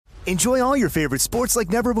Enjoy all your favorite sports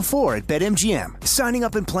like never before at BetMGM. Signing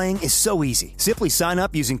up and playing is so easy. Simply sign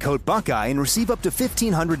up using code Buckeye and receive up to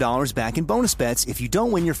 $1,500 back in bonus bets if you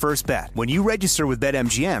don't win your first bet. When you register with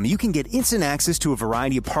BetMGM, you can get instant access to a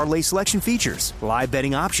variety of parlay selection features, live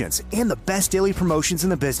betting options, and the best daily promotions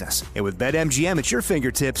in the business. And with BetMGM at your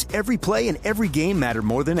fingertips, every play and every game matter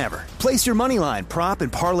more than ever. Place your moneyline, prop,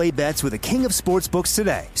 and parlay bets with the king of sportsbooks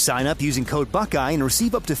today. Sign up using code Buckeye and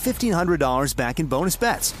receive up to $1,500 back in bonus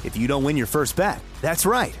bets if you don't win your first bet. That's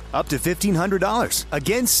right, up to $1,500.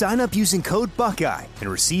 Again, sign up using code Buckeye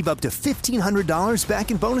and receive up to $1,500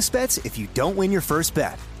 back in bonus bets if you don't win your first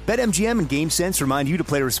bet. BetMGM and GameSense remind you to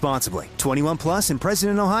play responsibly. 21 plus and present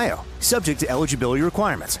in Ohio. Subject to eligibility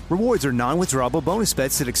requirements. Rewards are non-withdrawable bonus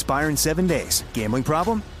bets that expire in 7 days. Gambling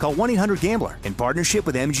problem? Call 1-800-GAMBLER in partnership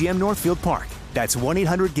with MGM Northfield Park. That's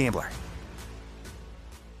 1-800-GAMBLER.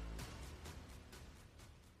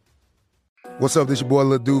 What's up, this your boy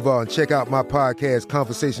Lil Duval, and check out my podcast,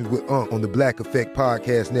 Conversations with Unc, on the Black Effect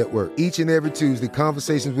Podcast Network. Each and every Tuesday,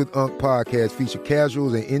 Conversations with Unc podcast feature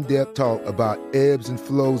casuals and in-depth talk about ebbs and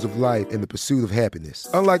flows of life and the pursuit of happiness.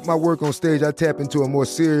 Unlike my work on stage, I tap into a more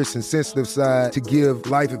serious and sensitive side to give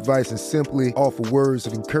life advice and simply offer words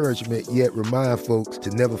of encouragement, yet remind folks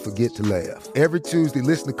to never forget to laugh. Every Tuesday,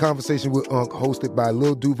 listen to Conversation with Unc, hosted by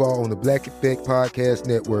Lil Duval on the Black Effect Podcast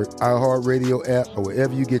Network, iHeartRadio app, or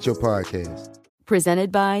wherever you get your podcasts.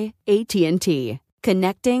 Presented by AT&T.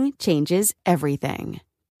 Connecting changes everything.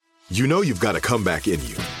 You know you've got a comeback in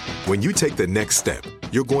you. When you take the next step,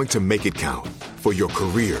 you're going to make it count. For your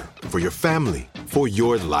career, for your family, for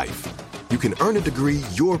your life. You can earn a degree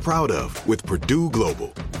you're proud of with Purdue Global.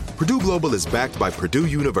 Purdue Global is backed by Purdue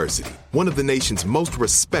University, one of the nation's most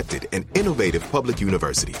respected and innovative public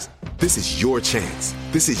universities. This is your chance.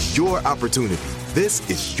 This is your opportunity. This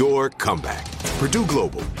is your comeback. Purdue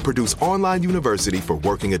Global, Purdue's online university for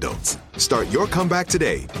working adults. Start your comeback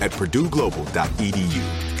today at purdueglobal.edu.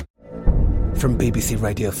 From BBC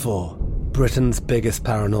Radio 4, Britain's biggest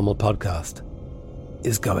paranormal podcast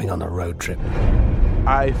is going on a road trip.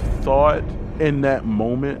 I thought in that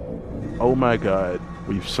moment, oh my God,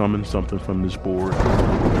 we've summoned something from this board.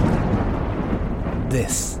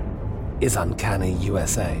 This is Uncanny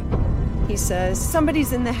USA. He says,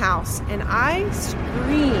 somebody's in the house, and I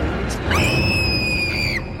screamed.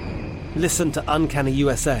 Listen to Uncanny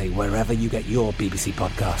USA wherever you get your BBC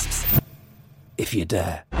podcasts, if you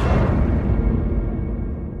dare.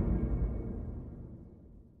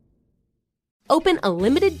 Open a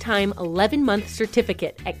limited-time 11-month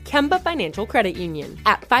certificate at Kemba Financial Credit Union.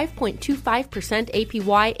 At 5.25%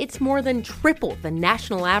 APY, it's more than triple the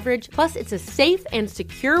national average, plus it's a safe and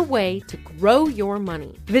secure way to grow your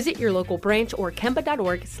money. Visit your local branch or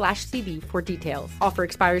kemba.org/cb for details. Offer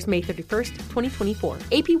expires May 31st, 2024.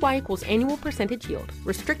 APY equals annual percentage yield.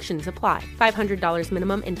 Restrictions apply. $500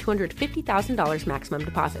 minimum and $250,000 maximum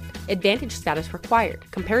deposit. Advantage status required.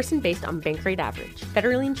 Comparison based on bank rate average.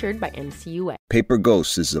 Federally insured by NCUA. Paper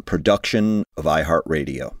Ghosts is a production of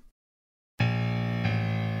iHeartRadio.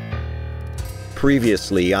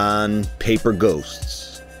 Previously on Paper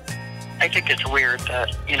Ghosts. I think it's weird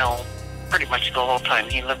that, pretty much the whole time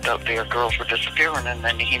he lived out there, girls were disappearing, and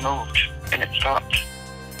then he moved, and it stopped.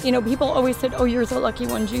 People always said, oh, you're the lucky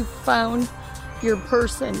ones. You found your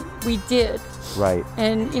person. We did. Right.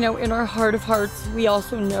 And, in our heart of hearts, we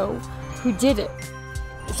also know who did it.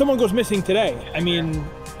 If someone goes missing today,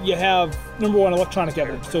 you have, number one, electronic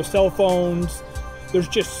evidence. So cell phones, there's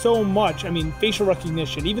just so much. Facial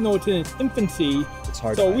recognition, even though it's in its infancy. It's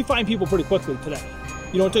hard. So we find people pretty quickly today.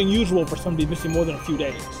 It's unusual for somebody missing more than a few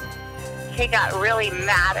days. He got really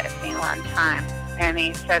mad at me one time. And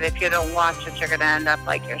he said, if you don't watch it, you're going to end up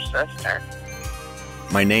like your sister.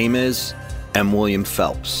 My name is M. William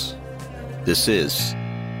Phelps. This is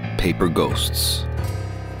Paper Ghosts.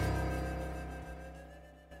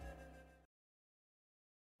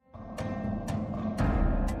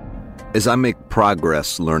 As I make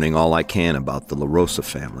progress learning all I can about the LaRosa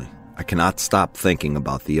family, I cannot stop thinking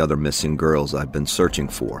about the other missing girls I've been searching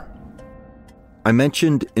for. I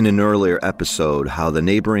mentioned in an earlier episode how the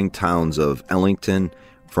neighboring towns of Ellington,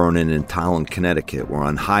 Vernon, and Tolland, Connecticut were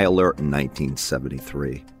on high alert in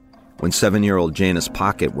 1973, when 7-year-old Janice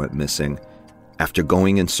Pocket went missing after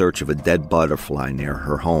going in search of a dead butterfly near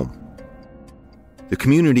her home. The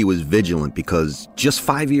community was vigilant because just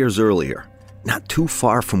 5 years earlier, not too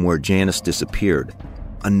far from where Janice disappeared,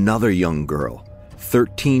 another young girl,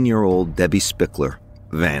 13-year-old Debbie Spickler,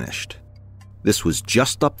 vanished. This was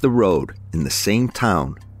just up the road in the same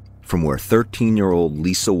town from where 13-year-old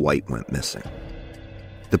Lisa White went missing.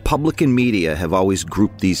 The public and media have always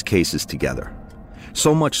grouped these cases together,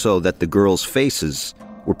 so much so that the girls' faces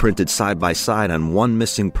were printed side by side on one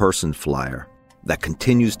missing person flyer that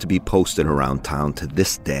continues to be posted around town to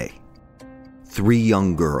this day. 3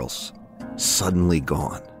 young girls, suddenly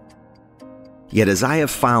gone. Yet as I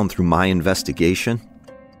have found through my investigation,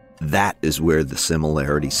 that is where the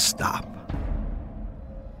similarities stop.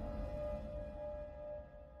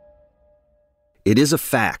 It is a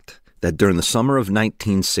fact that during the summer of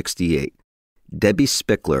 1968, Debbie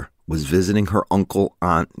Spickler was visiting her uncle,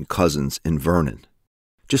 aunt, and cousins in Vernon,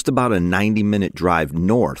 just about a 90-minute drive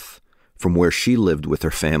north from where she lived with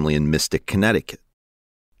her family in Mystic, Connecticut.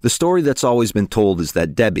 The story that's always been told is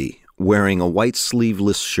that Debbie, wearing a white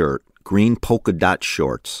sleeveless shirt, green polka dot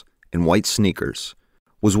shorts, and white sneakers,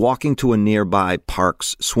 was walking to a nearby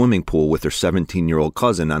park's swimming pool with her 17-year-old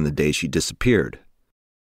cousin on the day she disappeared.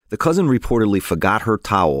 The cousin reportedly forgot her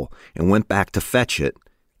towel and went back to fetch it,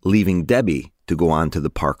 leaving Debbie to go on to the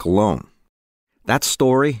park alone. That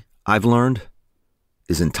story, I've learned,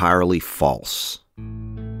 is entirely false.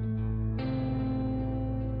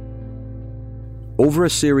 Over a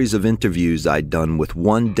series of interviews I'd done with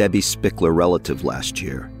one Debbie Spickler relative last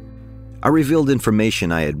year, I revealed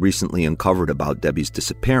information I had recently uncovered about Debbie's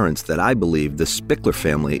disappearance that I believed the Spickler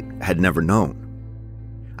family had never known.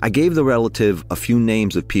 I gave the relative a few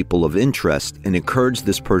names of people of interest and encouraged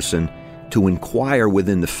this person to inquire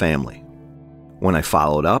within the family. When I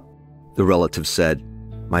followed up, the relative said,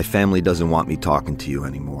 "My family doesn't want me talking to you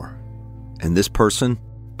anymore." And this person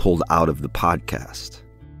pulled out of the podcast.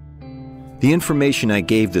 The information I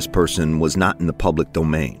gave this person was not in the public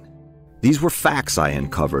domain. These were facts I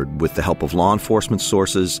uncovered with the help of law enforcement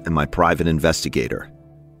sources and my private investigator,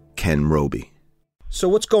 Ken Roby. So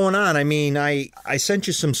what's going on? I mean, I sent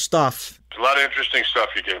you some stuff. There's a lot of interesting stuff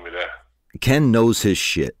you gave me there. Ken knows his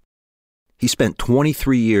shit. He spent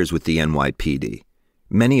 23 years with the NYPD,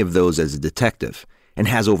 many of those as a detective, and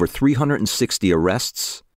has over 360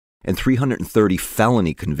 arrests and 330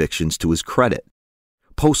 felony convictions to his credit.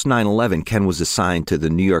 Post 9/11, Ken was assigned to the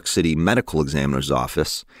New York City Medical Examiner's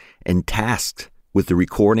Office and tasked with the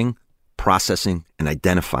recording, processing, and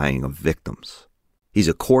identifying of victims. He's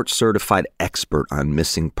a court-certified expert on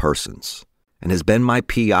missing persons and has been my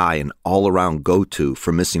PI and all-around go-to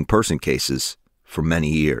for missing person cases for many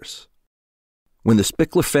years. When the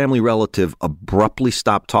Spickler family relative abruptly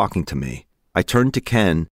stopped talking to me, I turned to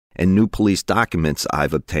Ken and new police documents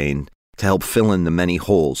I've obtained to help fill in the many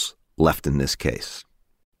holes left in this case.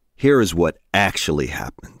 Here is what actually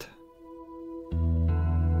happened.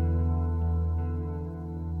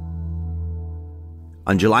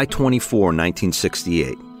 On July 24,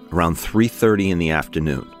 1968, around 3:30 in the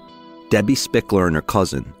afternoon, Debbie Spickler and her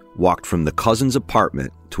cousin walked from the cousin's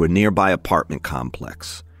apartment to a nearby apartment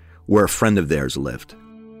complex where a friend of theirs lived.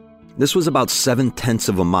 This was about 7/10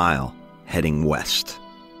 of a mile heading west.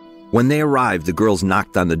 When they arrived, the girls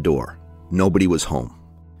knocked on the door. Nobody was home.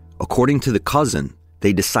 According to the cousin,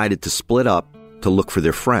 they decided to split up to look for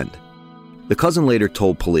their friend. The cousin later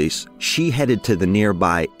told police she headed to the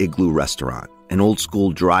nearby Igloo restaurant, an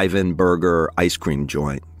old-school drive-in burger ice cream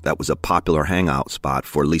joint that was a popular hangout spot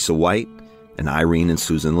for Lisa White and Irene and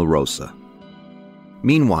Susan LaRosa.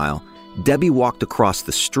 Meanwhile, Debbie walked across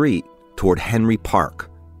the street toward Henry Park,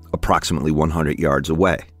 approximately 100 yards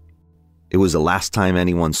away. It was the last time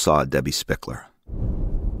anyone saw Debbie Spickler.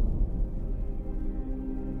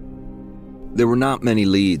 There were not many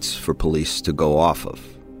leads for police to go off of,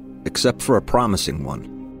 except for a promising one.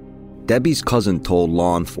 Debbie's cousin told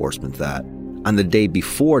law enforcement that, on the day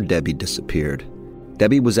before Debbie disappeared,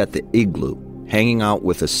 Debbie was at the Igloo, hanging out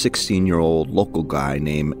with a 16-year-old local guy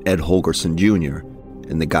named Ed Holgerson Jr.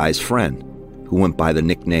 and the guy's friend, who went by the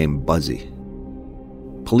nickname Buzzy.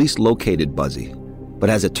 Police located Buzzy, but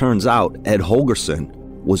as it turns out, Ed Holgerson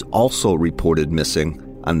was also reported missing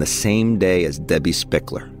on the same day as Debbie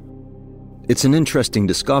Spickler. It's an interesting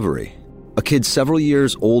discovery. A kid several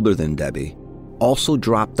years older than Debbie also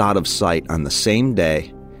dropped out of sight on the same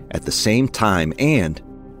day, at the same time, and,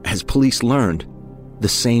 as police learned, the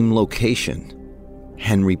same location,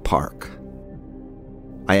 Henry Park.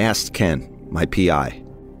 I asked Ken, my PI,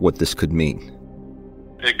 what this could mean.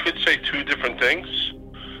 It could say two different things.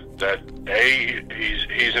 That A,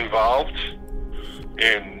 he's involved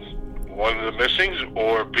in one of the missings,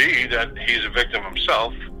 or B, that he's a victim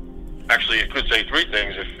himself. Actually, it could say three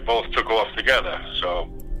things if both took off together. So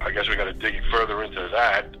I guess we got to dig further into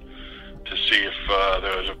that to see if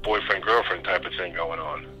there was a boyfriend-girlfriend type of thing going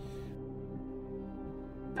on.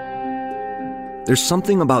 There's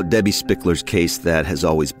something about Debbie Spickler's case that has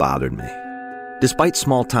always bothered me. Despite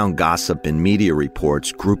small-town gossip and media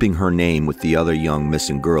reports grouping her name with the other young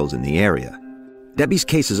missing girls in the area, Debbie's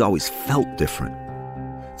case has always felt different.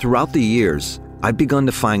 Throughout the years, I've begun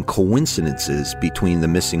to find coincidences between the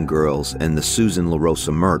missing girls and the Susan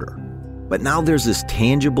LaRosa murder. But now there's this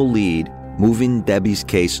tangible lead moving Debbie's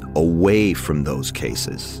case away from those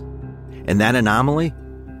cases. And that anomaly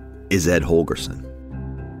is Ed Holgerson.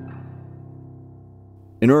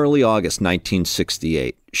 In early August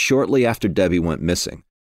 1968, shortly after Debbie went missing,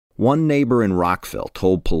 one neighbor in Rockville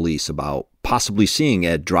told police about possibly seeing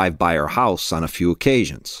Ed drive by her house on a few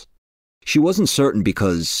occasions. She wasn't certain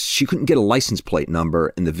because she couldn't get a license plate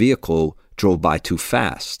number and the vehicle drove by too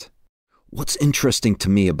fast. What's interesting to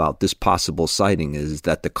me about this possible sighting is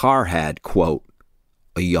that the car had, quote,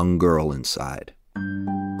 a young girl inside.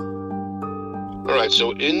 All right,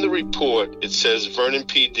 so in the report, it says Vernon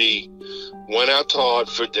PD went out to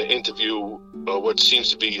Hartford to interview what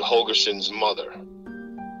seems to be Holgerson's mother.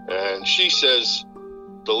 And she says,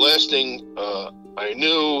 the last thing I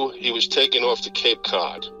knew, he was taken off to Cape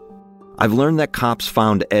Cod. I've learned that cops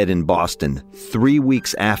found Ed in Boston 3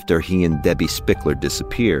 weeks after he and Debbie Spickler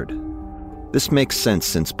disappeared. This makes sense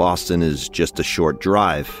since Boston is just a short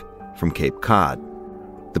drive from Cape Cod.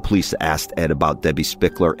 The police asked Ed about Debbie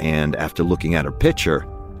Spickler, and after looking at her picture,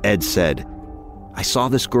 Ed said, I saw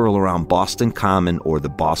this girl around Boston Common or the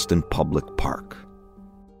Boston Public Park.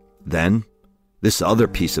 Then, this other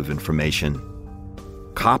piece of information.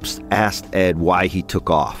 Cops asked Ed why he took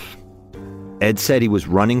off. Ed said he was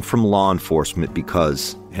running from law enforcement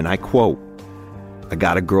because, and I quote, I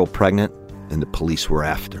got a girl pregnant and the police were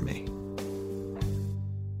after me.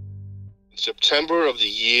 September of the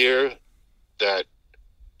year that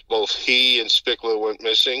both he and Spickler went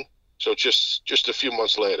missing, so just a few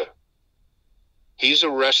months later, he's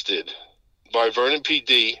arrested by Vernon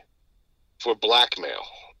PD for blackmail.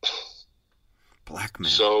 Blackmail?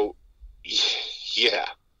 So, yeah.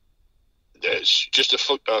 Just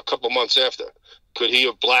a couple months after. Could he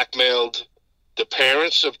have blackmailed the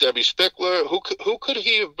parents of Debbie Spickler? Who could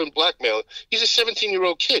he have been blackmailing? He's a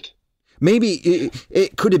 17-year-old kid. Maybe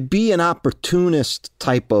could it be an opportunist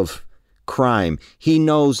type of crime? He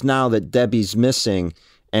knows now that Debbie's missing,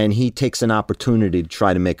 and he takes an opportunity to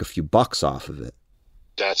try to make a few bucks off of it.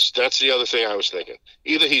 That's the other thing I was thinking.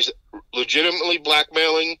 Either he's legitimately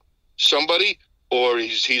blackmailing somebody, or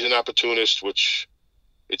he's an opportunist, which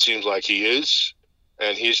it seems like he is,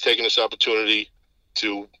 and he's taking this opportunity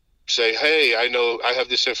to say, hey, I know I have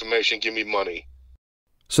this information, give me money.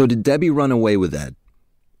 So did Debbie run away with Ed,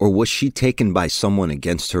 or was she taken by someone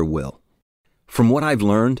against her will? From what I've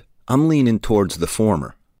learned, I'm leaning towards the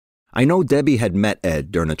former. I know Debbie had met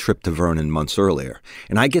Ed during a trip to Vernon months earlier,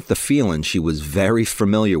 and I get the feeling she was very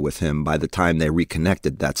familiar with him by the time they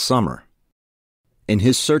reconnected that summer. In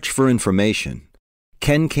his search for information,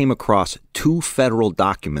 Ken came across 2 federal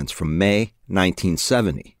documents from May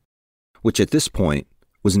 1970, which at this point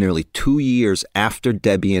was nearly 2 years after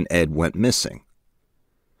Debbie and Ed went missing.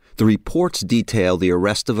 The reports detail the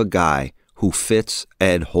arrest of a guy who fits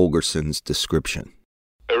Ed Holgerson's description.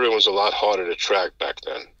 Everyone's a lot harder to track back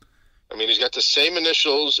then. I mean, he's got the same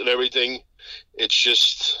initials and everything. It's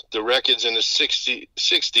just the records in the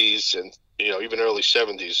 60s and, even early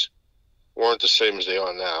 70s weren't the same as they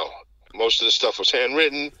are now. Most of the stuff was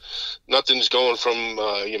handwritten. Nothing's going from,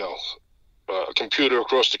 a computer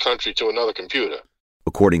across the country to another computer.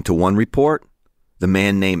 According to one report, the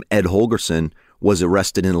man named Ed Holgerson was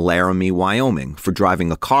arrested in Laramie, Wyoming, for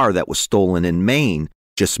driving a car that was stolen in Maine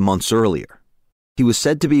just months earlier. He was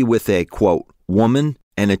said to be with a, quote, woman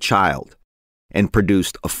and a child, and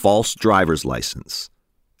produced a false driver's license,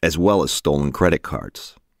 as well as stolen credit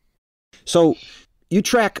cards. So, you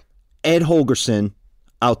track Ed Holgerson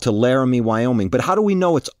out to Laramie, Wyoming, but how do we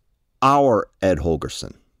know it's our Ed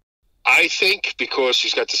Holgerson? I think because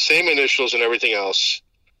he's got the same initials and everything else,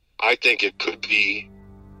 I think it could be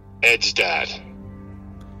Ed's dad.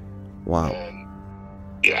 Wow.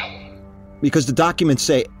 Yeah. Because the documents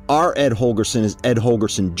say our Ed Holgerson is Ed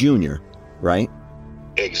Holgerson Jr., right?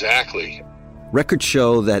 Exactly. Records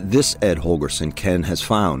show that this Ed Holgerson Ken has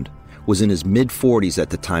found was in his mid-40s at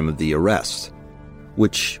the time of the arrest,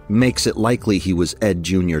 which makes it likely he was Ed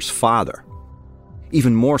Jr.'s father.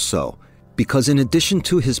 Even more so, because in addition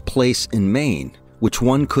to his place in Maine, which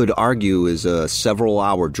one could argue is a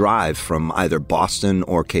several-hour drive from either Boston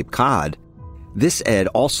or Cape Cod, this Ed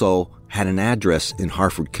also had an address in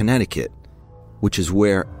Hartford, Connecticut, which is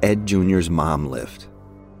where Ed Jr.'s mom lived.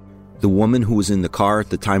 The woman who was in the car at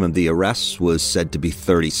the time of the arrests was said to be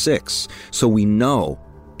 36, so we know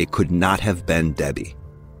it could not have been Debbie.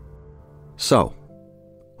 So,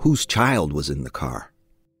 whose child was in the car?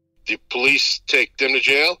 The police take them to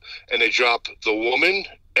jail, and they drop the woman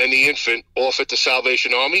and the infant off at the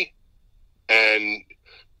Salvation Army. And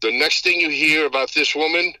the next thing you hear about this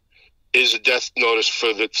woman is a death notice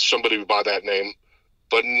for somebody by that name,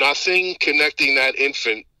 but nothing connecting that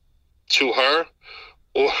infant to her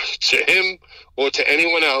or to him or to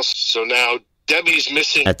anyone else. So now Debbie's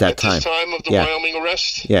missing at this time of the Wyoming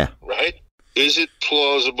arrest. Yeah. Right? Is it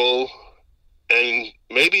plausible and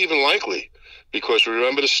maybe even likely? Because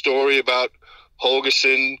remember the story about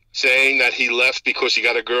Holgerson saying that he left because he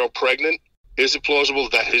got a girl pregnant? Is it plausible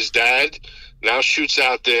that his dad now shoots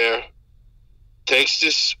out there, takes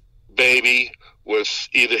this baby with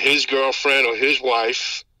either his girlfriend or his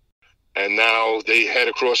wife, and now they head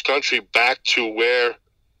across country back to where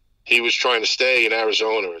he was trying to stay in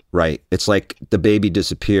Arizona? Right. It's like the baby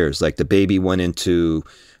disappears. Like the baby went into,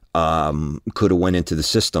 could have went into the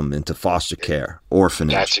system, into foster care,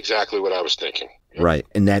 orphanage. That's exactly what I was thinking. Right.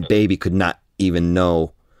 And that baby could not even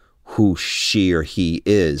know who she or he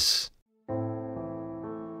is.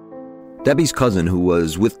 Debbie's cousin, who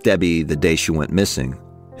was with Debbie the day she went missing,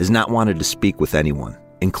 has not wanted to speak with anyone,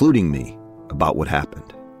 including me, about what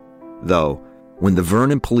happened. Though, when the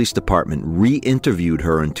Vernon Police Department re-interviewed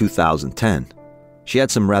her in 2010, she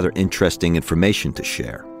had some rather interesting information to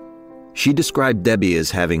share. She described Debbie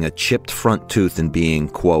as having a chipped front tooth and being,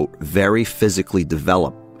 quote, very physically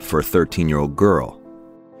developed for a 13-year-old girl.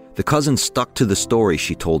 The cousin stuck to the story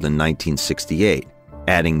she told in 1968,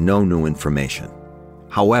 adding no new information.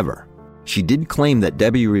 However, she did claim that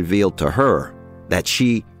Debbie revealed to her that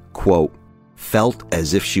she, quote, felt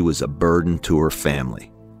as if she was a burden to her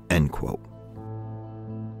family, end quote.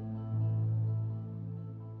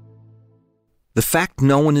 The fact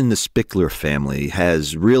no one in the Spickler family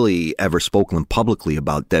has really ever spoken publicly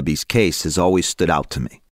about Debbie's case has always stood out to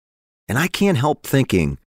me. And I can't help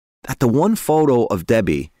thinking that the one photo of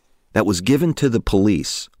Debbie that was given to the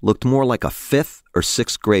police looked more like a 5th or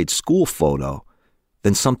 6th grade school photo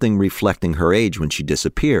than something reflecting her age when she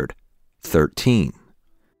disappeared, 13.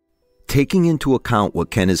 Taking into account what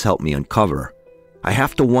Ken has helped me uncover, I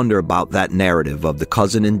have to wonder about that narrative of the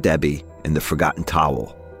cousin and Debbie and the forgotten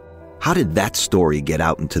towel. How did that story get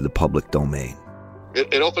out into the public domain?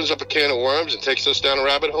 It opens up a can of worms and takes us down a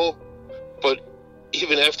rabbit hole. But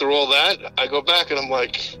even after all that, I go back and I'm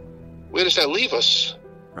like, where does that leave us?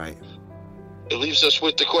 Right. It leaves us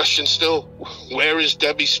with the question still, where is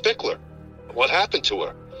Debbie Spickler? What happened to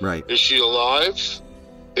her? Right. Is she alive?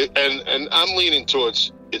 And I'm leaning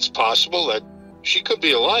towards it's possible that she could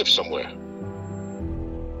be alive somewhere.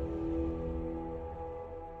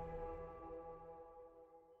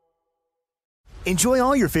 Enjoy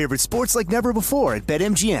all your favorite sports like never before at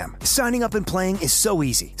BetMGM. Signing up and playing is so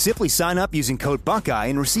easy. Simply sign up using code Buckeye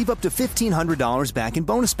and receive up to $1,500 back in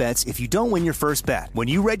bonus bets if you don't win your first bet. When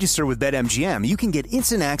you register with BetMGM, you can get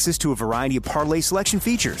instant access to a variety of parlay selection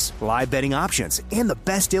features, live betting options, and the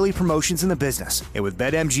best daily promotions in the business. And with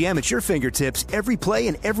BetMGM at your fingertips, every play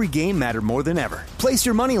and every game matter more than ever. Place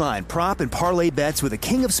your moneyline, prop, and parlay bets with the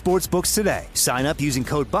king of sportsbooks today. Sign up using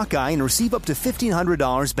code Buckeye and receive up to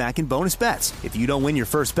 $1,500 back in bonus bets if you don't win your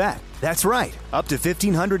first bet. That's right, up to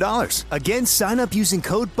 $1,500. Again, sign up using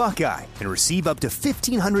code Buckeye and receive up to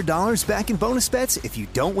 $1,500 back in bonus bets if you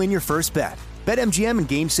don't win your first bet. BetMGM and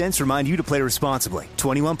GameSense remind you to play responsibly.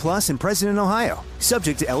 21 plus and present in Ohio.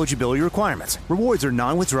 Subject to eligibility requirements. Rewards are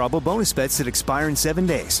non-withdrawable bonus bets that expire in 7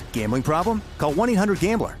 days. Gambling problem? Call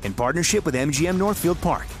 1-800-GAMBLER in partnership with MGM Northfield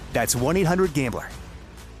Park. That's 1-800-GAMBLER.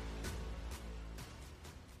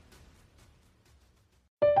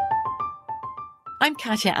 I'm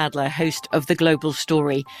Katya Adler, host of The Global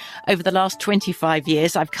Story. Over the last 25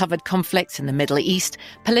 years, I've covered conflicts in the Middle East,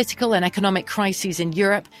 political and economic crises in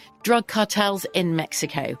Europe, drug cartels in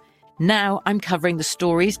Mexico. Now I'm covering the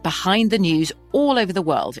stories behind the news all over the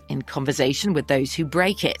world in conversation with those who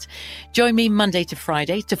break it. Join me Monday to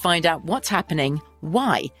Friday to find out what's happening,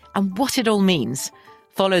 why, and what it all means.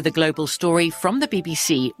 Follow The Global Story from the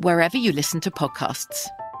BBC wherever you listen to podcasts.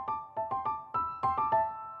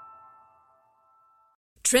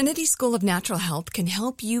 Trinity School of Natural Health can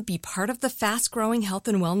help you be part of the fast-growing health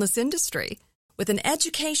and wellness industry. With an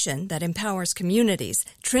education that empowers communities,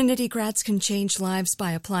 Trinity grads can change lives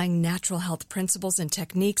by applying natural health principles and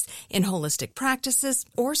techniques in holistic practices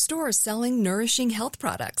or stores selling nourishing health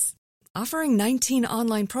products. Offering 19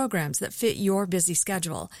 online programs that fit your busy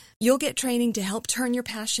schedule, you'll get training to help turn your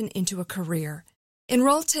passion into a career.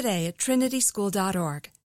 Enroll today at trinityschool.org.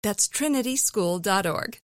 That's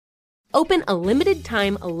trinityschool.org. Open a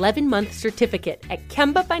limited-time 11-month certificate at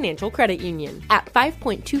Kemba Financial Credit Union. At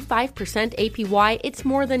 5.25% APY, it's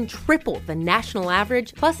more than triple the national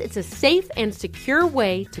average, plus it's a safe and secure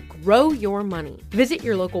way to grow your money. Visit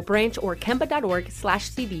your local branch or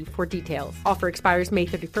kemba.org/CD for details. Offer expires May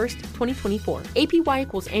 31st, 2024. APY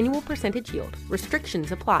equals annual percentage yield.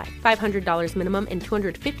 Restrictions apply. $500 minimum and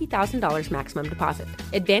 $250,000 maximum deposit.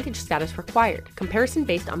 Advantage status required. Comparison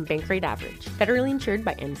based on bank rate average. Federally insured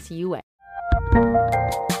by NCUA.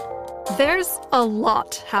 There's a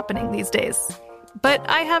lot happening these days, but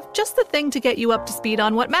I have just the thing to get you up to speed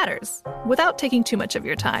on what matters without taking too much of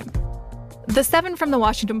your time. The 7 from the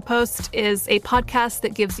Washington Post is a podcast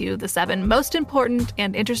that gives you the 7 most important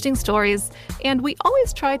and interesting stories, and we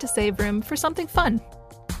always try to save room for something fun.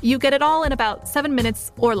 You get it all in about 7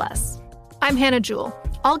 minutes or less. I'm Hannah Jewell.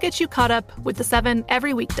 I'll get you caught up with the 7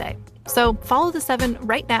 every weekday. So follow the 7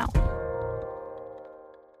 right now.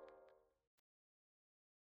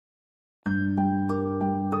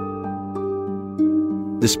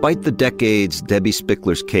 Despite the decades Debbie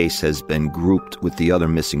Spickler's case has been grouped with the other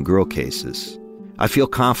missing girl cases, I feel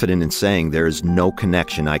confident in saying there is no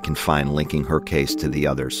connection I can find linking her case to the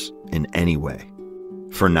others in any way.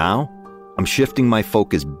 For now, I'm shifting my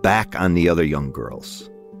focus back on the other young girls.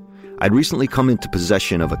 I'd recently come into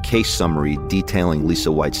possession of a case summary detailing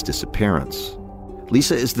Lisa White's disappearance.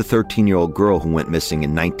 Lisa is the 13-year-old girl who went missing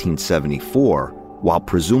in 1974 while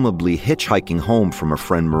presumably hitchhiking home from her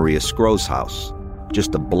friend Maria Scro's house,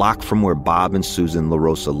 just a block from where Bob and Susan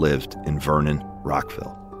LaRosa lived in Vernon,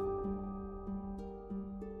 Rockville.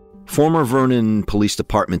 Former Vernon Police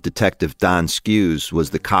Department Detective Don Skews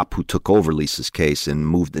was the cop who took over Lisa's case and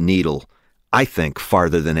moved the needle, I think,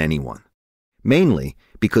 farther than anyone. Mainly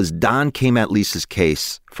because Don came at Lisa's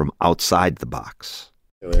case from outside the box.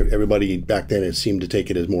 Everybody back then, it seemed to take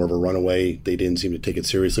it as more of a runaway. They didn't seem to take it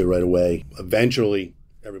seriously right away. Eventually,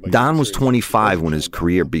 Don was 25 when his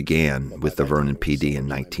career began with the Vernon PD in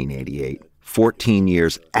 1988, 14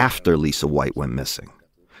 years after Lisa White went missing.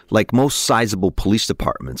 Like most sizable police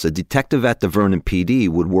departments, a detective at the Vernon PD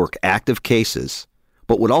would work active cases,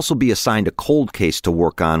 but would also be assigned a cold case to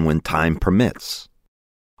work on when time permits.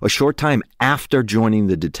 A short time after joining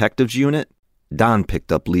the detectives unit, Don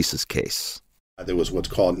picked up Lisa's case. There was what's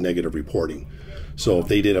called negative reporting. So if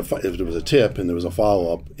they did if there was a tip and there was a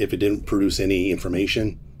follow-up, if it didn't produce any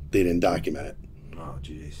information, they didn't document it. Oh,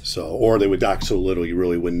 geez. So, or they would doc so little you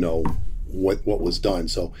really wouldn't know what was done.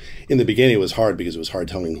 So in the beginning it was hard because it was hard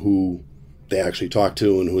telling who they actually talked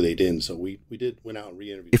to and who they didn't. So we went out and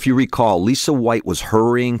re-interviewed. If you recall, Lisa White was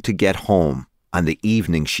hurrying to get home on the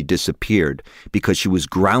evening she disappeared because she was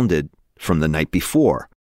grounded from the night before,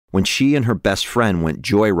 when she and her best friend went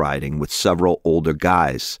joyriding with several older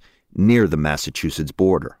guys near the Massachusetts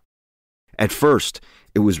border. At first,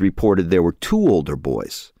 it was reported there were 2 older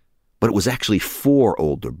boys, but it was actually 4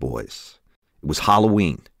 older boys. It was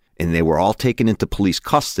Halloween, and they were all taken into police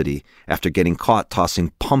custody after getting caught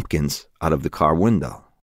tossing pumpkins out of the car window.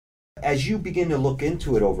 As you begin to look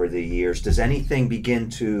into it over the years, does anything begin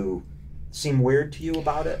to seem weird to you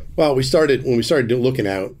about it? Well, when we started looking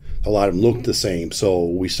at, a lot of them looked the same. So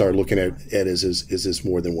we started looking at is this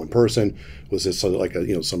more than one person? Was this like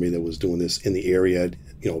somebody that was doing this in the area,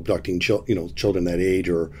 abducting children that age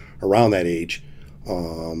or around that age?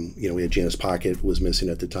 We had Janice Pocket was missing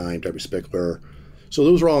at the time, Debbie Spickler. So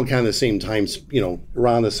those were all kind of the same times,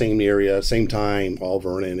 around the same area, same time, all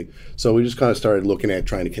Vernon. So we just kind of started looking at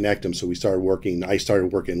trying to connect them. So I started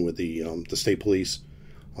working with the state police,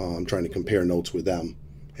 trying to compare notes with them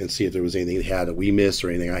and see if there was anything they had that we missed or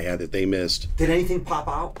anything I had that they missed. Did anything pop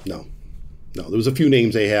out? No. There was a few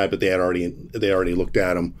names they had, but they already looked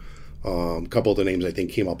at them. A couple of the names I think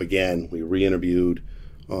came up again. We re-interviewed,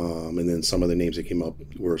 and then some of the names that came up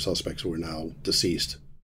were suspects who are now deceased.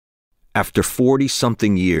 After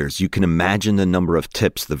 40-something years, you can imagine the number of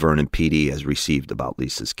tips the Vernon PD has received about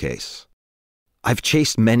Lisa's case. I've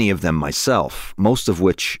chased many of them myself, most of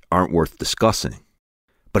which aren't worth discussing,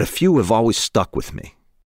 but a few have always stuck with me.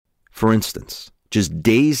 For instance, just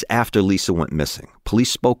days after Lisa went missing, police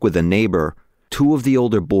spoke with a neighbor 2 of the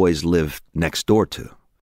older boys lived next door to.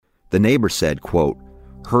 The neighbor said, quote,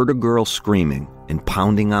 heard a girl screaming and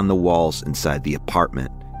pounding on the walls inside the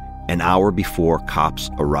apartment an hour before cops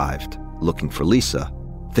arrived, looking for Lisa,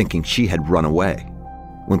 thinking she had run away.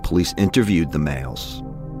 When police interviewed the males,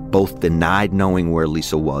 both denied knowing where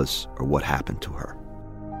Lisa was or what happened to her.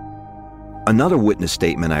 Another witness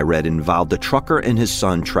statement I read involved a trucker and his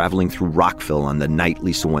son traveling through Rockville on the night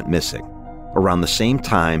Lisa went missing, around the same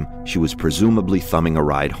time she was presumably thumbing a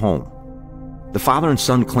ride home. The father and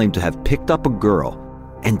son claimed to have picked up a girl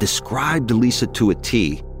and described Lisa to a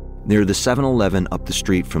T near the 7-Eleven up the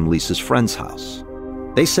street from Lisa's friend's house.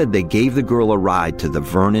 They said they gave the girl a ride to the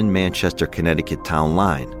Vernon, Manchester, Connecticut town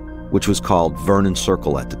line, which was called Vernon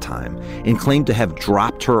Circle at the time, and claimed to have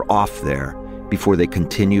dropped her off there before they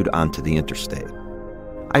continued onto the interstate.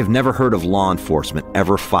 I have never heard of law enforcement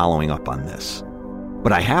ever following up on this,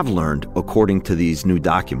 but I have learned, according to these new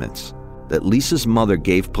documents, that Lisa's mother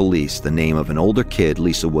gave police the name of an older kid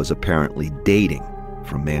Lisa was apparently dating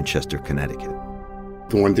from Manchester, Connecticut.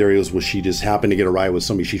 The one theory was she just happened to get a ride with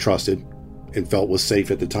somebody she trusted and felt was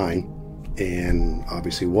safe at the time, and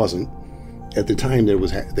obviously wasn't. At the time that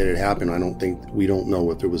it happened, we don't know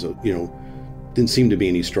if there was didn't seem to be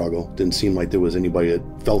any struggle. Didn't seem like there was anybody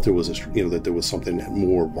that felt there was that there was something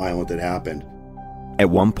more violent that happened. At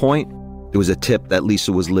one point, there was a tip that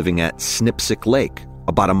Lisa was living at Snipsick Lake,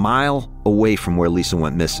 about a mile away from where Lisa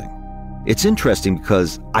went missing. It's interesting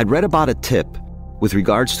because I'd read about a tip with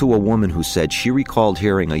regards to a woman who said she recalled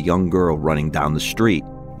hearing a young girl running down the street,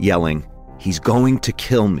 yelling, "He's going to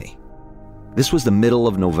kill me." This was the middle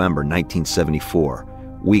of November 1974,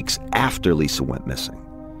 weeks after Lisa went missing.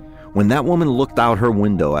 When that woman looked out her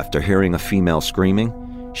window after hearing a female screaming,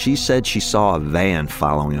 she said she saw a van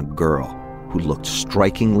following a girl who looked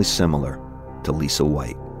strikingly similar to Lisa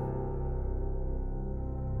White.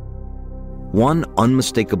 One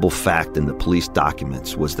unmistakable fact in the police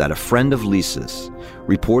documents was that a friend of Lisa's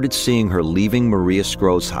reported seeing her leaving Maria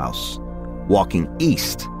Scro's house, walking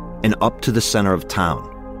east and up to the center of town,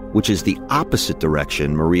 which is the opposite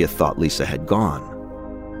direction Maria thought Lisa had gone.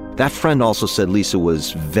 That friend also said Lisa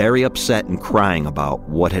was very upset and crying about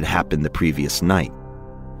what had happened the previous night.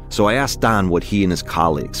 So I asked Don what he and his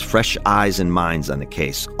colleagues, fresh eyes and minds on the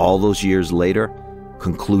case all those years later,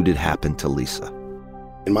 concluded happened to Lisa.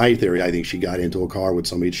 In my theory, I think she got into a car with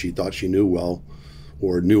somebody she thought she knew well,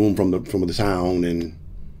 or knew him from the town, and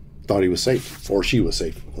thought he was safe, or she was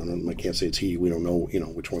safe. I can't say it's he. We don't know,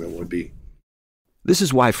 which one it would be. This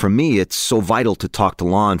is why, for me, it's so vital to talk to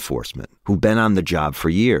law enforcement who've been on the job for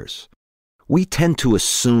years. We tend to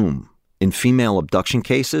assume in female abduction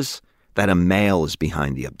cases that a male is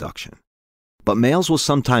behind the abduction. But males will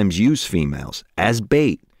sometimes use females as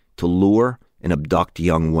bait to lure and abduct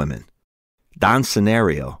young women. Don's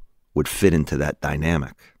scenario would fit into that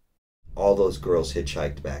dynamic. All those girls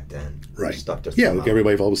hitchhiked back then. Right. Stuck to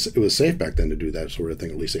everybody felt it was safe back then to do that sort of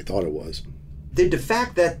thing. At least they thought it was. Did the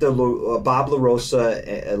fact that Bob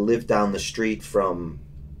LaRosa lived down the street from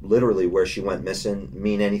literally where she went missing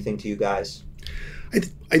mean anything to you guys?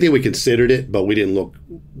 I think we considered it, but we didn't look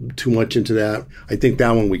too much into that. I think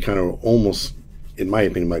that one we kind of almost, in my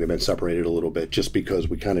opinion, might have been separated a little bit just because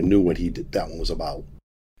we kind of knew what that one was about.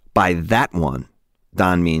 By that one,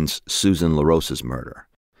 Don means Susan LaRosa's murder.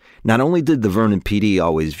 Not only did the Vernon PD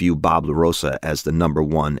always view Bob LaRosa as the number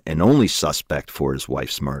one and only suspect for his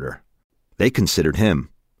wife's murder, they considered him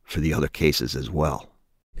for the other cases as well.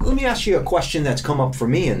 Let me ask you a question that's come up for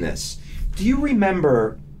me in this. Do you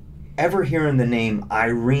remember ever hearing the name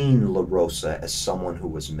Irene LaRosa as someone who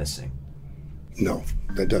was missing? No,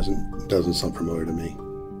 that doesn't sound familiar to me.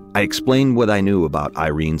 I explained what I knew about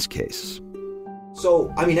Irene's case.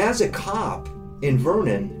 So, as a cop in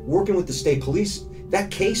Vernon, working with the state police, that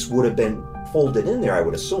case would have been folded in there, I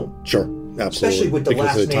would assume. Sure, absolutely. Especially with the last name.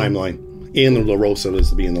 Because of the timeline. And the LaRosa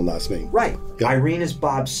is being the last name. Right. Yep. Irene is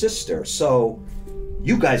Bob's sister. So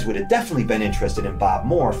you guys would have definitely been interested in Bob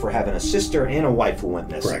more for having a sister and a wife who went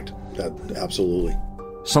missing. Correct. Absolutely.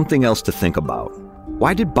 Something else to think about.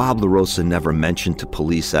 Why did Bob LaRosa never mention to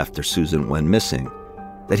police after Susan went missing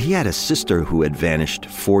that he had a sister who had vanished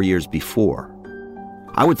 4 years before?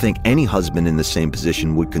 I would think any husband in the same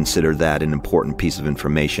position would consider that an important piece of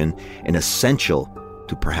information and essential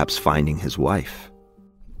to perhaps finding his wife.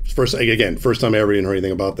 First time I ever even heard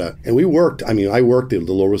anything about that. And we worked, I worked the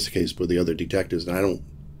LaRosa case with the other detectives, and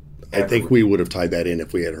I think we would have tied that in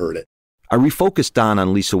if we had heard it. I refocused Don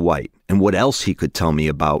on Lisa White and what else he could tell me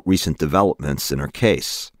about recent developments in her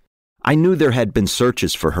case. I knew there had been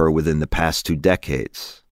searches for her within the past 2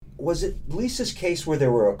 decades. Was it Lisa's case where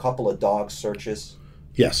there were a couple of dog searches?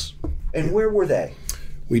 Yes. And where were they?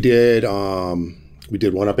 We did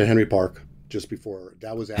one up at Henry Park. Just before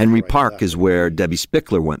that was Henry Park is where Debbie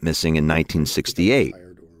Spickler went missing in 1968.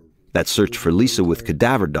 That search for Lisa with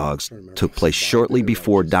cadaver dogs took place shortly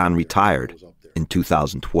before Don retired in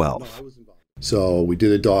 2012. So we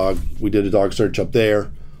did a dog search up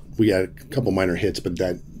there. We had a couple minor hits, but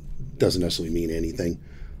that doesn't necessarily mean anything.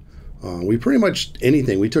 We pretty much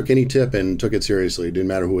anything. We took any tip and took it seriously. It didn't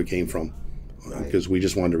matter who it came from, because we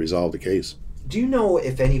just wanted to resolve the case. Do you know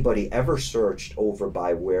if anybody ever searched over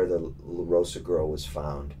by where the LaRosa girl was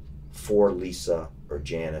found for Lisa or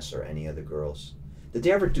Janice or any of the girls? Did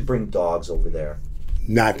they ever bring dogs over there?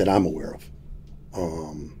 Not that I'm aware of.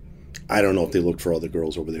 I don't know if they looked for other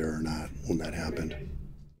girls over there or not when that happened.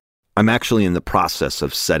 I'm actually in the process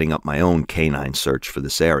of setting up my own canine search for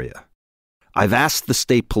this area. I've asked the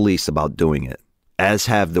state police about doing it, as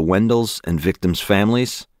have the Wendells and victims'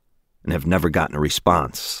 families, and have never gotten a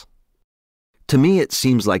response. To me, it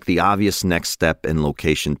seems like the obvious next step and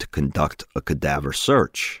location to conduct a cadaver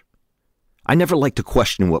search. I never like to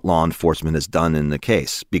question what law enforcement has done in the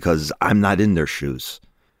case, because I'm not in their shoes.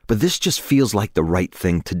 But this just feels like the right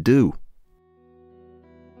thing to do.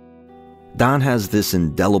 Don has this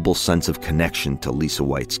indelible sense of connection to Lisa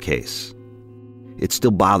White's case. It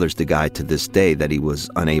still bothers the guy to this day that he was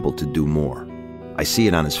unable to do more. I see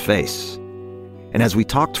it on his face. And as we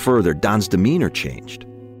talked further, Don's demeanor changed.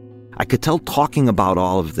 I could tell talking about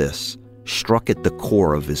all of this struck at the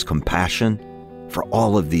core of his compassion for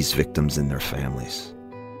all of these victims and their families.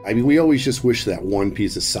 I mean, we always just wish that one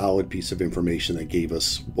solid piece of information that gave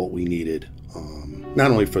us what we needed, not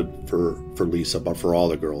only for Lisa, but for all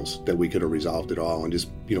the girls, that we could have resolved it all and just,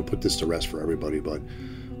 put this to rest for everybody. But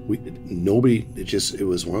it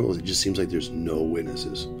was one of those, it just seems like there's no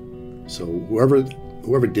witnesses. So whoever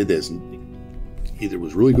did this either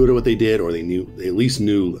was really good at what they did, or they at least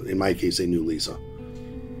knew, in my case, they knew Lisa.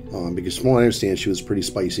 Because from what I understand, she was pretty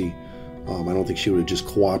spicy. I don't think she would have just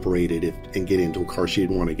cooperated and get into a car she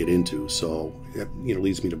didn't want to get into. So, it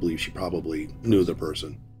leads me to believe she probably knew the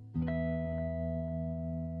person.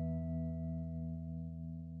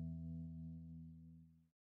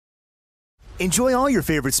 Enjoy all your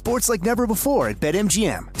favorite sports like never before at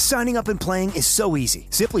BetMGM. Signing up and playing is so easy.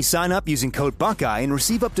 Simply sign up using code Buckeye and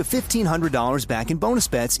receive up to $1,500 back in bonus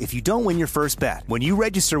bets if you don't win your first bet. When you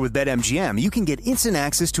register with BetMGM, you can get instant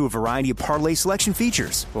access to a variety of parlay selection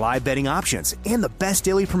features, live betting options, and the best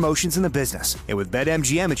daily promotions in the business. And with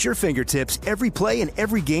BetMGM at your fingertips, every play and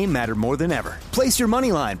every game matter more than ever. Place your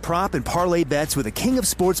moneyline, prop, and parlay bets with the king of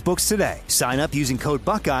sportsbooks today. Sign up using code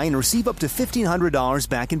Buckeye and receive up to $1,500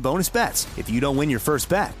 back in bonus bets if you don't win your first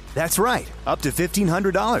bet. That's right, up to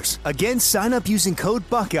 $1,500. Again, sign up using code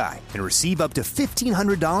Buckeye and receive up to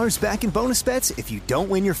 $1,500 back in bonus bets if you don't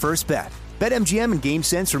win your first bet. BetMGM and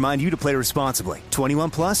GameSense remind you to play responsibly. 21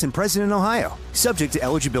 plus and present in Ohio. Subject to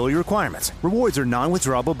eligibility requirements. Rewards are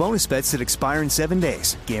non-withdrawable bonus bets that expire in 7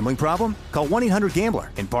 days. Gambling problem? Call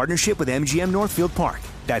 1-800-GAMBLER in partnership with MGM Northfield Park.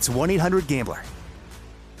 That's 1-800-GAMBLER.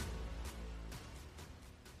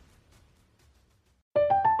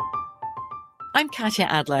 I'm Katya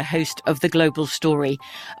Adler, host of The Global Story.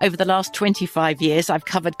 Over the last 25 years, I've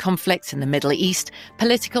covered conflicts in the Middle East,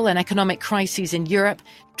 political and economic crises in Europe,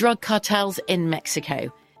 drug cartels in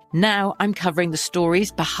Mexico. Now I'm covering the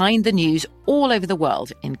stories behind the news all over the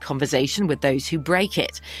world in conversation with those who break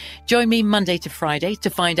it. Join me Monday to Friday to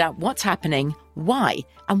find out what's happening, why,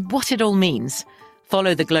 and what it all means.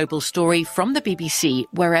 Follow The Global Story from the BBC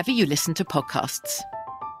wherever you listen to podcasts.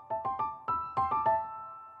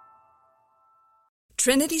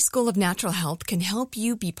 Trinity School of Natural Health can help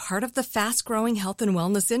you be part of the fast-growing health and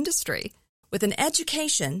wellness industry. With an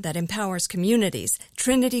education that empowers communities,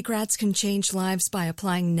 Trinity grads can change lives by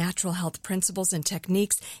applying natural health principles and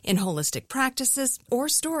techniques in holistic practices or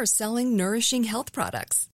stores selling nourishing health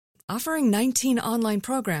products. Offering 19 online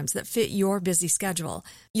programs that fit your busy schedule,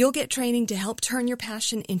 you'll get training to help turn your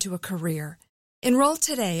passion into a career. Enroll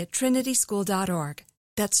today at trinityschool.org.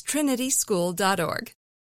 That's trinityschool.org.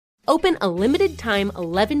 Open a limited-time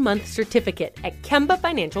 11-month certificate at Kemba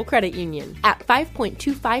Financial Credit Union. At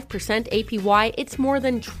 5.25% APY, it's more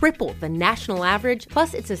than triple the national average,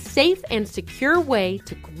 plus it's a safe and secure way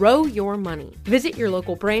to grow your money. Visit your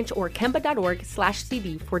local branch or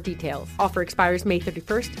kemba.org/cb for details. Offer expires May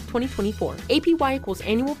 31st, 2024. APY equals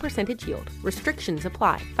annual percentage yield. Restrictions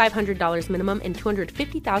apply. $500 minimum and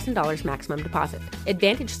 $250,000 maximum deposit.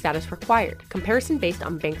 Advantage status required. Comparison based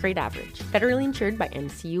on bank rate average. Federally insured by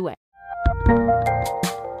NCUA.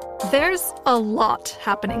 There's a lot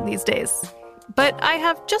happening these days, but I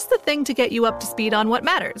have just the thing to get you up to speed on what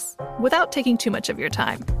matters without taking too much of your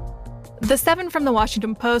time. The 7 from the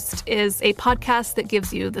Washington Post is a podcast that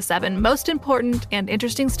gives you the 7 most important and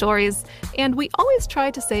interesting stories, and we always try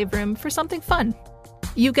to save room for something fun.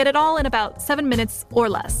 You get it all in about 7 minutes or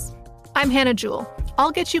less. I'm Hannah Jewell.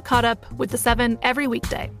 I'll get you caught up with the 7 every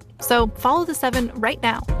weekday. So follow the 7 right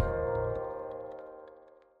now.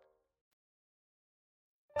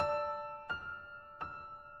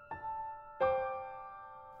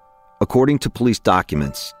 According to police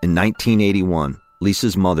documents, in 1981,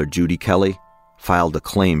 Lisa's mother, Judy Kelly, filed a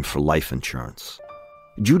claim for life insurance.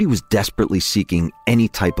 Judy was desperately seeking any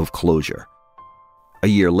type of closure. A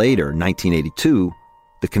year later, 1982,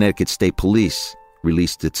 the Connecticut State Police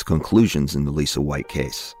released its conclusions in the Lisa White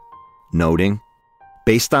case, noting,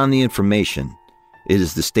 based on the information, it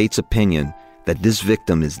is the state's opinion that this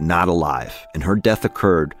victim is not alive and her death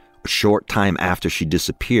occurred a short time after she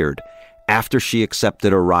disappeared, after she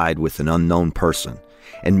accepted a ride with an unknown person,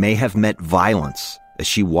 and may have met violence as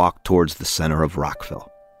she walked towards the center of Rockville.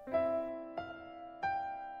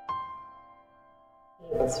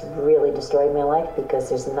 It's really destroyed my life because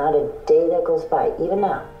there's not a day that goes by, even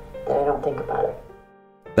now, that I don't think about it.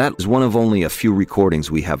 That is one of only a few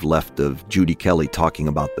recordings we have left of Judy Kelly talking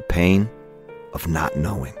about the pain of not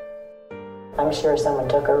knowing. I'm sure someone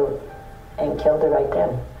took her and killed her right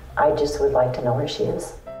then. I just would like to know where she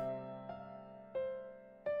is.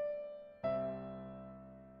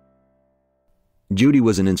 Judy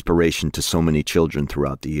was an inspiration to so many children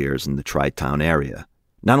throughout the years in the Tri-Town area,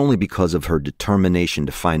 not only because of her determination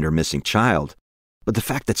to find her missing child, but the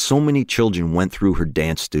fact that so many children went through her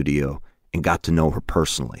dance studio and got to know her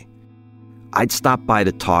personally. I'd stopped by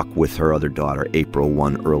to talk with her other daughter, April,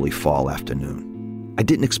 one early fall afternoon. I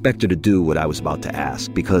didn't expect her to do what I was about to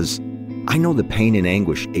ask because I know the pain and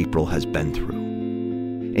anguish April has been through.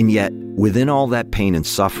 And yet, within all that pain and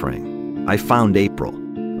suffering, I found April,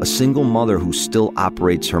 a single mother who still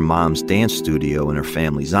operates her mom's dance studio in her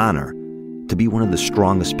family's honor, to be one of the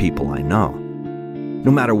strongest people I know.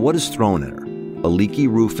 No matter what is thrown at her, a leaky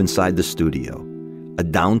roof inside the studio, a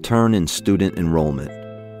downturn in student enrollment,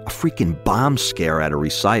 a freaking bomb scare at a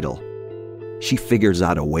recital, she figures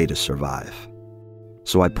out a way to survive.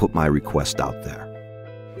 So I put my request out there.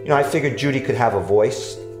 You know, I figured Judy could have a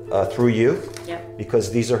voice through you,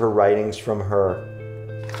 because these are her writings from her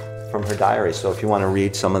diary. So if you want to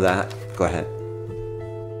read some of that, go ahead.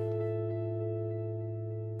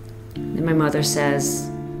 And my mother says,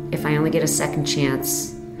 if I only get a second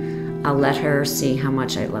chance, I'll let her see how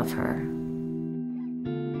much I love her.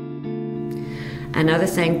 Another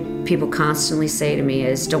thing people constantly say to me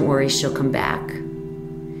is, don't worry, she'll come back.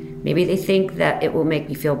 Maybe they think that it will make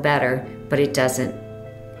me feel better, but it doesn't.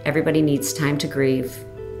 Everybody needs time to grieve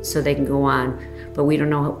so they can go on, but we don't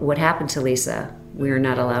know what happened to Lisa. We are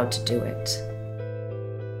not allowed to do it.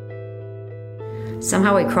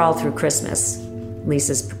 Somehow we crawled through Christmas.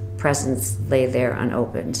 Lisa's presents lay there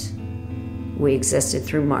unopened. We existed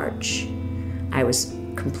through March. I was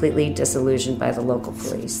completely disillusioned by the local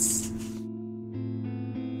police.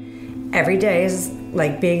 Every day is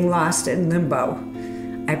like being lost in limbo.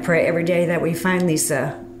 I pray every day that we find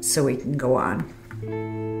Lisa so we can go on.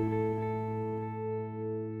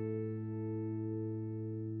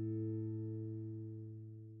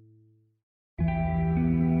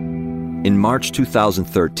 In March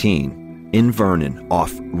 2013, in Vernon,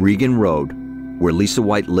 off Regan Road, where Lisa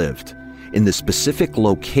White lived, in the specific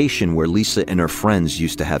location where Lisa and her friends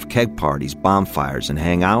used to have keg parties, bonfires, and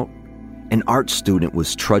hang out, an art student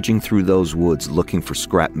was trudging through those woods looking for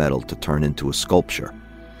scrap metal to turn into a sculpture,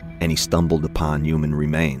 and he stumbled upon human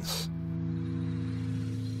remains.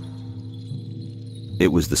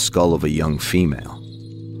 It was the skull of a young female.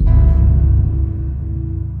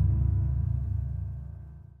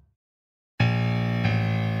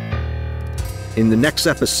 In the next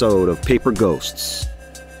episode of Paper Ghosts,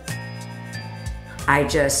 I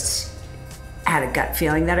just had a gut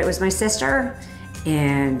feeling that it was my sister,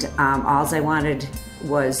 and all I wanted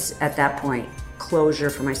was, at that point, closure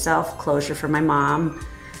for myself, closure for my mom.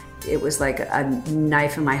 It was like a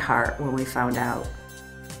knife in my heart when we found out.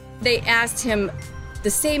 They asked him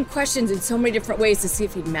the same questions in so many different ways to see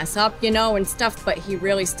if he'd mess up, and stuff, but he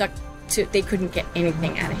really stuck to, they couldn't get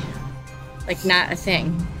anything out of him. Like, not a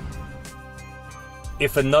thing.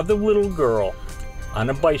 If another little girl on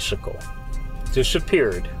a bicycle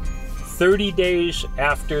disappeared 30 days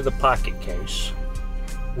after the Pocket case,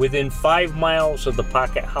 within 5 miles of the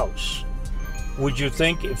Pocket house, would you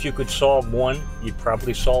think if you could solve one, you'd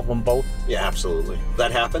probably solve them both? Yeah, absolutely.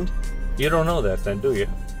 That happened? You don't know that then, do you?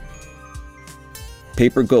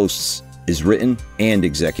 Paper Ghosts is written and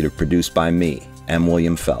executive produced by me, M.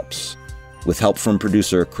 William Phelps, with help from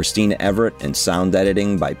producer Christina Everett and sound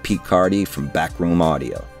editing by Pete Cardy from Backroom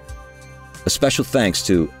Audio. A special thanks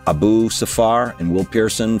to Abu Safar and Will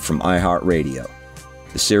Pearson from iHeartRadio.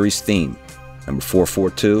 The series theme, number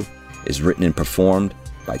 442, is written and performed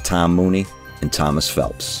by Tom Mooney and Thomas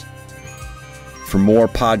Phelps. For more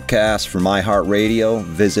podcasts from iHeartRadio,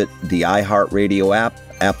 visit the iHeartRadio app,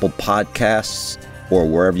 Apple Podcasts, or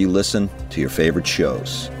wherever you listen to your favorite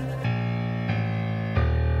shows.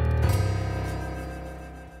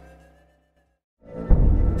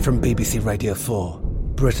 From BBC Radio 4,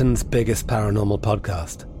 Britain's biggest paranormal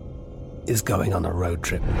podcast is going on a road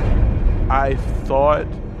trip. I thought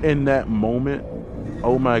in that moment,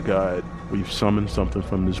 oh my God, we've summoned something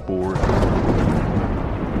from this board.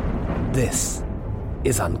 This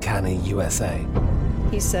is Uncanny USA.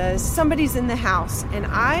 He says, somebody's in the house, and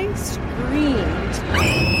I screamed.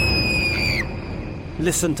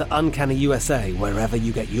 Listen to Uncanny USA wherever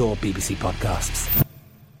you get your BBC podcasts,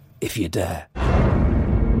 if you dare.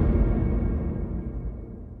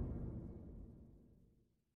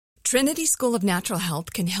 Trinity School of Natural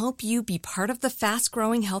Health can help you be part of the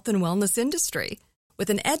fast-growing health and wellness industry. With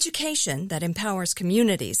an education that empowers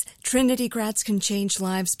communities, Trinity grads can change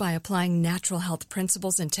lives by applying natural health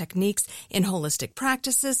principles and techniques in holistic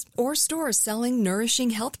practices or stores selling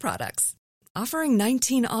nourishing health products. Offering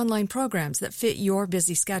 19 online programs that fit your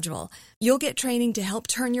busy schedule, you'll get training to help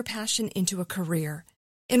turn your passion into a career.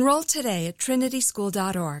 Enroll today at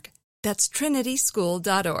trinityschool.org. That's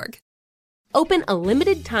trinityschool.org. Open a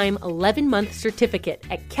limited-time 11-month certificate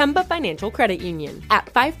at Kemba Financial Credit Union. At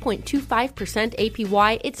 5.25%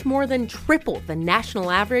 APY, it's more than triple the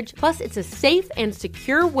national average, plus it's a safe and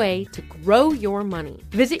secure way to grow your money.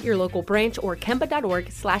 Visit your local branch or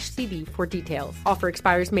kemba.org/CD for details. Offer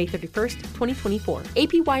expires May 31st, 2024.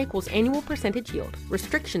 APY equals annual percentage yield.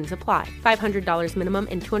 Restrictions apply. $500 minimum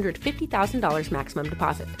and $250,000 maximum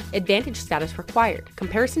deposit. Advantage status required.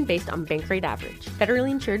 Comparison based on bank rate average.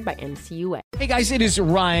 Federally insured by NCUA. Hey guys, it is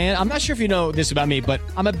Ryan. I'm not sure if you know this about me, but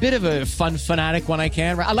I'm a bit of a fun fanatic when I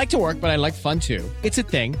can. I like to work, but I like fun too. It's a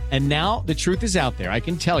thing. And now the truth is out there. I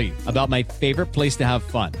can tell you about my favorite place to have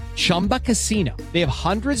fun. Chumba Casino. They have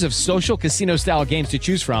hundreds of social casino style games to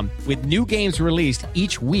choose from with new games released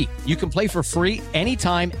each week. You can play for free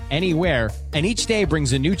anytime, anywhere. And each day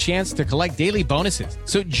brings a new chance to collect daily bonuses.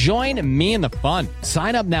 So join me in the fun.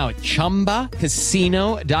 Sign up now at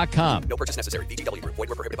ChumbaCasino.com. No purchase necessary. VGW Group. Void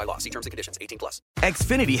where prohibited by law. See terms and conditions. 18+.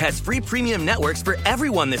 Xfinity has free premium networks for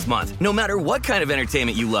everyone this month, no matter what kind of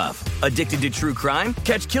entertainment you love. Addicted to true crime?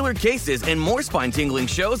 Catch killer cases and more spine-tingling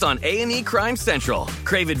shows on A&E Crime Central.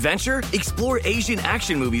 Crave adventure? Explore Asian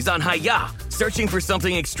action movies on Hi-YAH. Searching for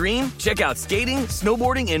something extreme? Check out skating,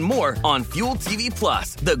 snowboarding, and more on Fuel TV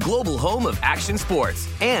Plus, the global home of action sports.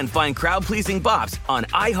 And find crowd-pleasing bops on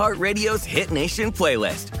iHeartRadio's Hit Nation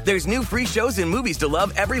playlist. There's new free shows and movies to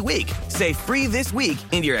love every week. Say free this week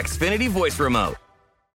in your Xfinity voice remote.